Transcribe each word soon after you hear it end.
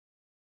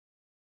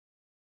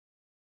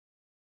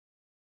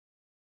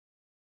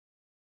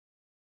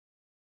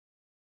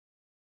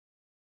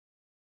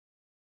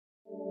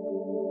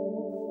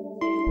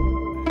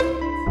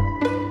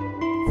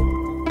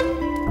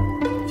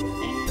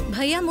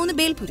भैया 3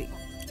 bhelpuri.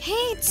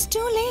 Hey, it's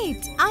too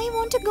late. I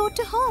want to go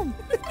to home.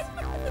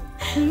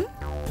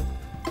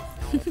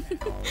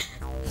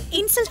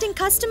 Insulting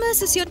customers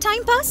is your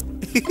time pass?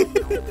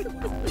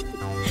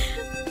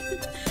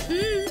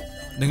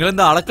 നിങ്ങൾ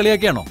എന്താ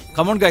ആളക്കളിയാക്കിയാണോ?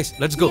 Come on guys,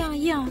 let's go.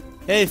 Yeah.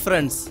 Hey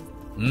friends.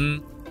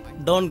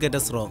 Don't get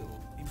us wrong.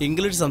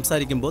 English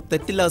സംസാരിക്കുമ്പോൾ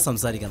തെറ്റില്ലാതെ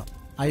സംസാരിക്കണം.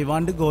 I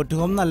want to go to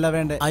home എന്നല്ല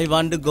വേണ്ടേ. I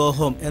want to go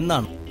home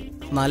എന്നാണ്.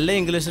 നല്ല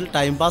ഇംഗ്ലീഷിൽ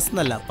time pass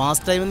എന്നല്ല,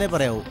 പാസ് ടൈം എന്നേ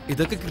പറയാവൂ.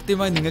 ഇതൊക്കെ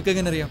കൃത്യമായി നിങ്ങൾക്ക്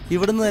എങ്ങനെ അറിയാം?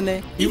 ഇവിടുന്ന് തന്നെ.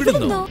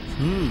 ഇവിടുന്നോ?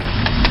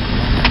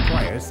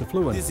 Requires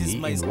fluency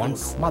in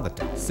one's mother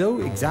tongue. So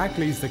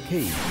exactly is the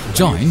case.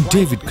 Join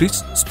David Chris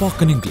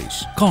Spoken English,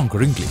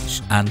 Conquer English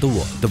and the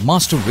world. The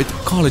master with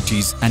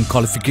qualities and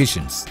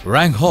qualifications.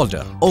 Rank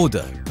holder,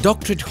 author,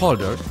 doctorate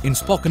holder in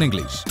Spoken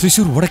English.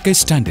 Thrissur Vadakkai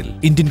Standil,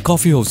 Indian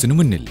Coffee House in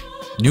Munnil.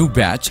 New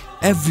batch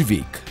every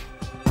week.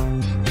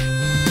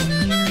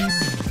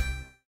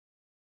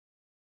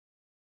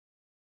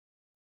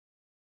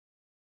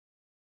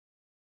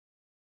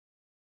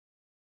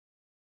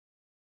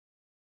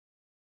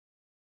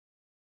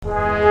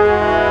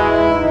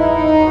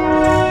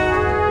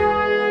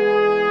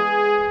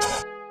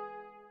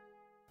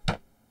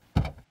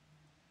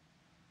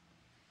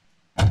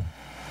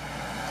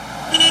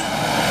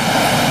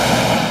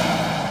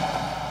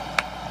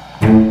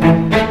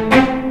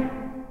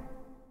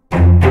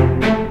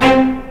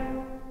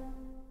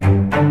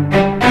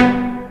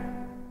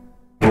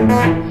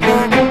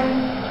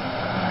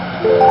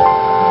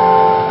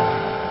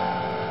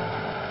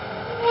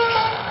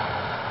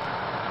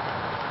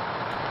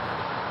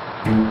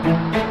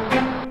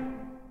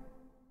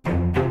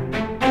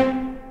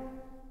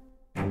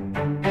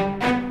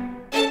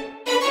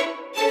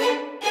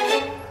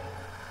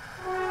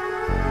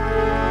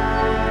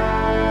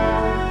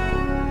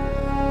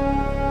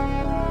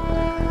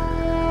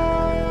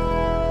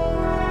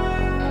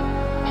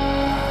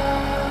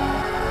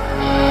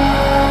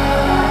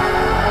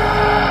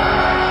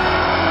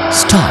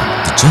 Start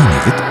the journey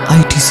with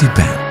ITC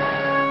Bank.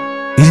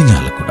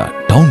 Irinjalakuda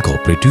Town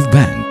Cooperative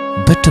Bank.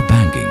 Better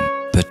banking,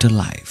 better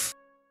life.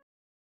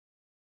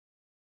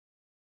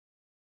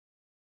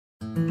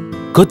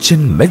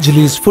 Cochin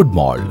Majlis Food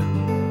Mall.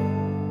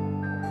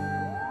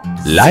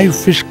 Live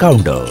fish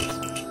counter.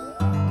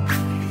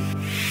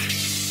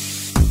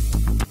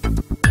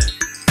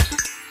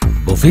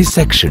 Buffet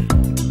section.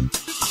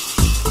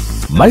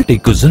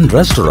 Multi-cuisine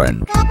restaurant.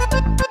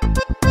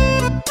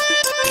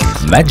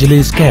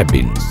 Majlis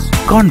cabins.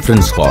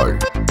 Conference hall.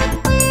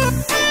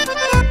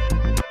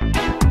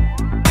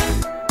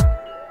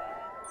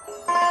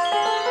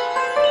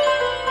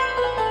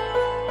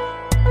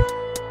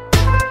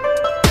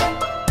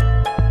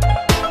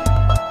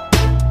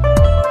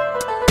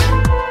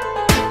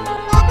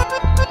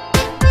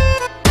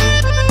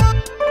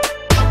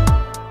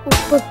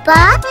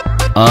 Papa?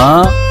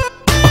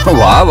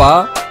 Wow,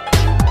 wow.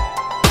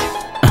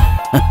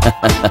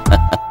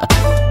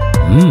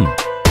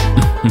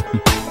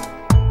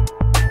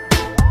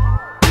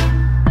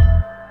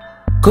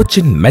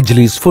 Cochin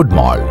Majlis Food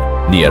Mall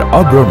near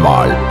Obron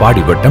Mall,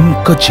 Padivattam,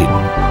 Cochin.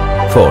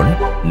 Phone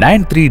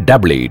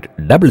 9388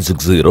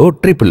 660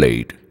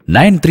 888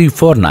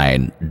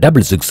 9349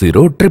 660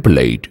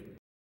 888.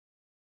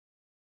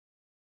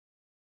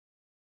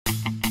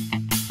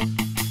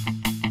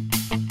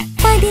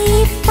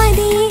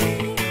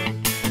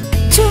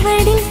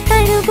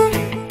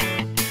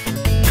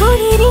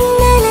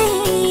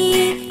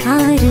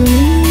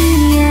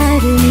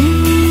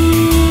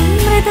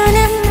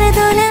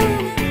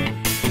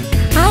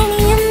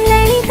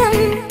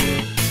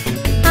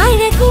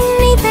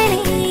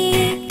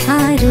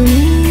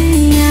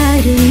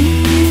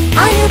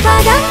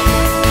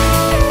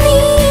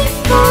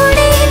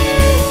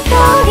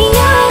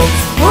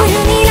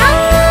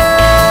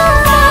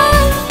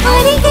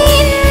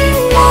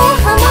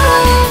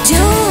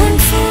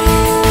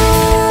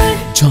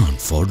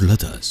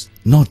 Leathers,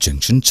 North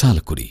Junction,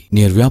 Chalakudi,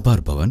 near Vyapar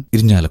Bhavan,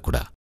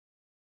 Irinjalakuda.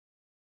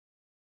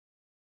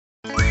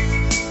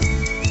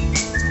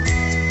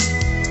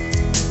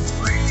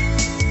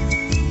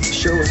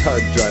 Sure was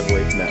hard to drive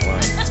away from that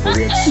line, but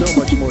we had so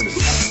much more to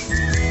see.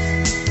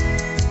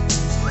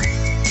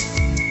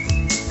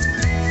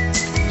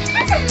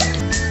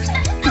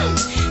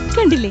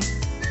 കണ്ടില്ലേ,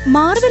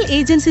 Marvel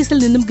ഏജൻസീസിൽ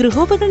നിന്നും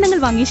ഗൃഹോപകരണങ്ങൾ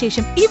വാങ്ങിയ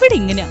ശേഷം ഇവിടെ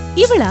ഇങ്ങനെ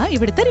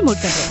ഇവിടുത്തെ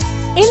remote control.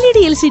 LED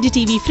LCD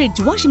TV,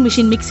 fridge, washing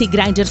machine, mixie,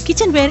 grinder,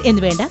 kitchen wear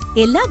എന്ന് വേണ്ട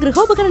എല്ലാ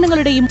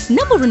ഗൃഹോപകരണങ്ങളുടെയും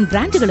നമ്പർ 1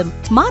 ബ്രാൻഡുകളും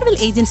മാർവൽ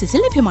ഏജൻസീസിൽ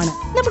ലഭ്യമാണ്.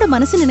 നമ്മുടെ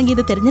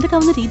മനസ്സിനിണങ്ങിയത്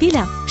തിരഞ്ഞെടുക്കാവുന്ന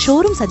രീതിയിലാണ്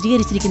ഷോറൂം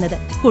സജ്ജീകരിച്ചിരിക്കുന്നത്.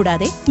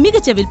 കൂടാതെ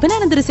മികച്ച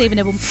വിൽപ്പനാനന്തര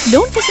സേവനവും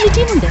ലോൺ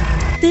ഫെസിലിറ്റിയും ഉണ്ട്.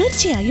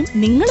 തീർച്ചയായും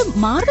നിങ്ങളും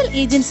മാർവൽ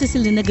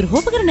ഏജൻസീസിൽ നിന്ന്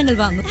ഗൃഹോപകരണങ്ങൾ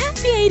വാങ്ങും,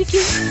 ഹാപ്പി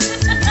ആയിരിക്കും.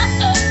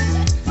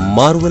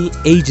 Marvel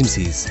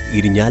agencies,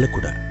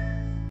 Irinjalakuda.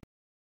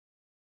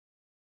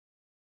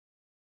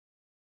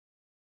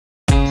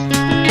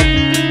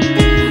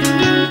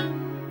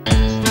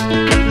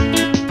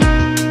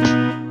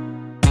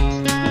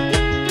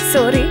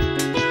 സോറി,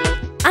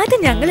 അത്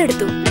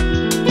ഞങ്ങളെടുത്തു.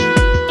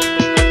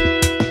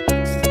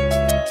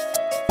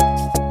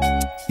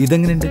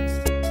 ഇതെങ്ങനെയുണ്ട്?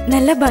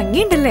 നല്ല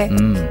ഭംഗിയുണ്ടല്ലേ?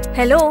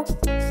 ഹലോ,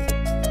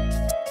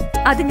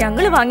 അത്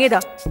ഞങ്ങള് വാങ്ങിയതാ.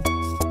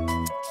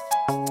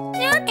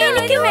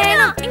 എനിക്ക്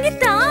വേണം.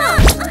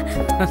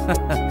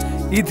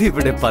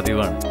 ഇതിവിടെ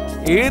പതിവാണ്.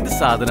 ഏത്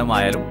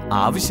സാധനമായാലും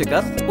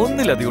ആവശ്യക്കാർ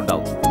ഒന്നിലധികം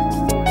ഉണ്ടാവും.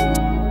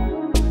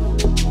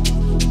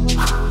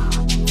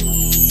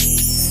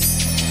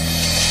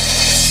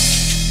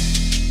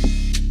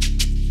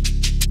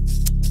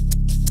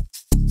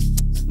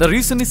 The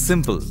reason is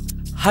simple.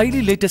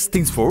 Highly latest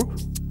things for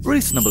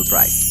reasonable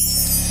price.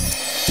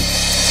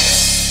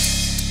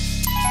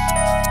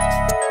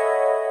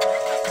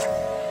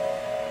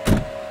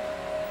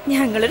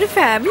 ഞങ്ങളൊരു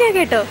ഫാമിലിയാ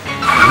കേട്ടോ.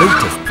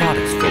 Latest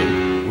products for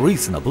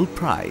reasonable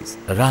price.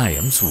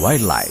 Rayam's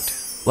Wildlight,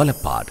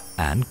 Valapad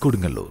and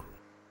Kudungalur.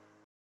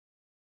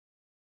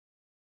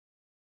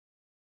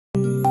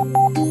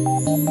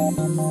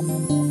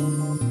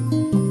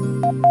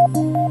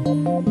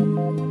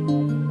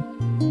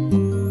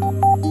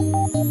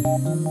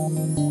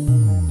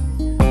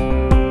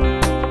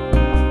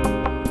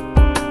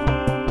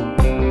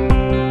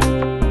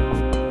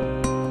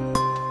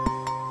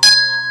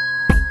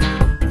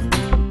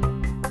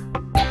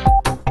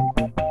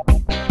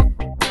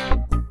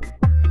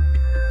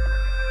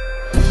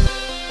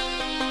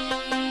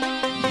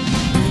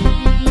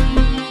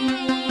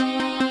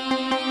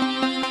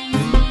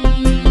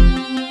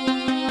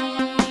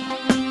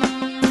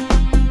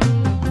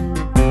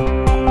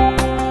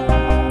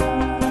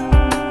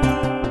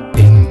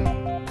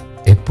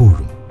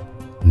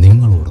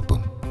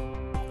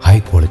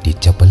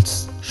 Chappals,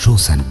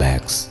 shoes and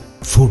bags,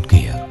 food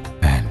gear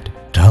and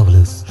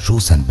travelers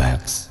shoes and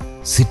bags.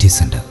 City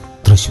Center,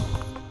 Thrissur.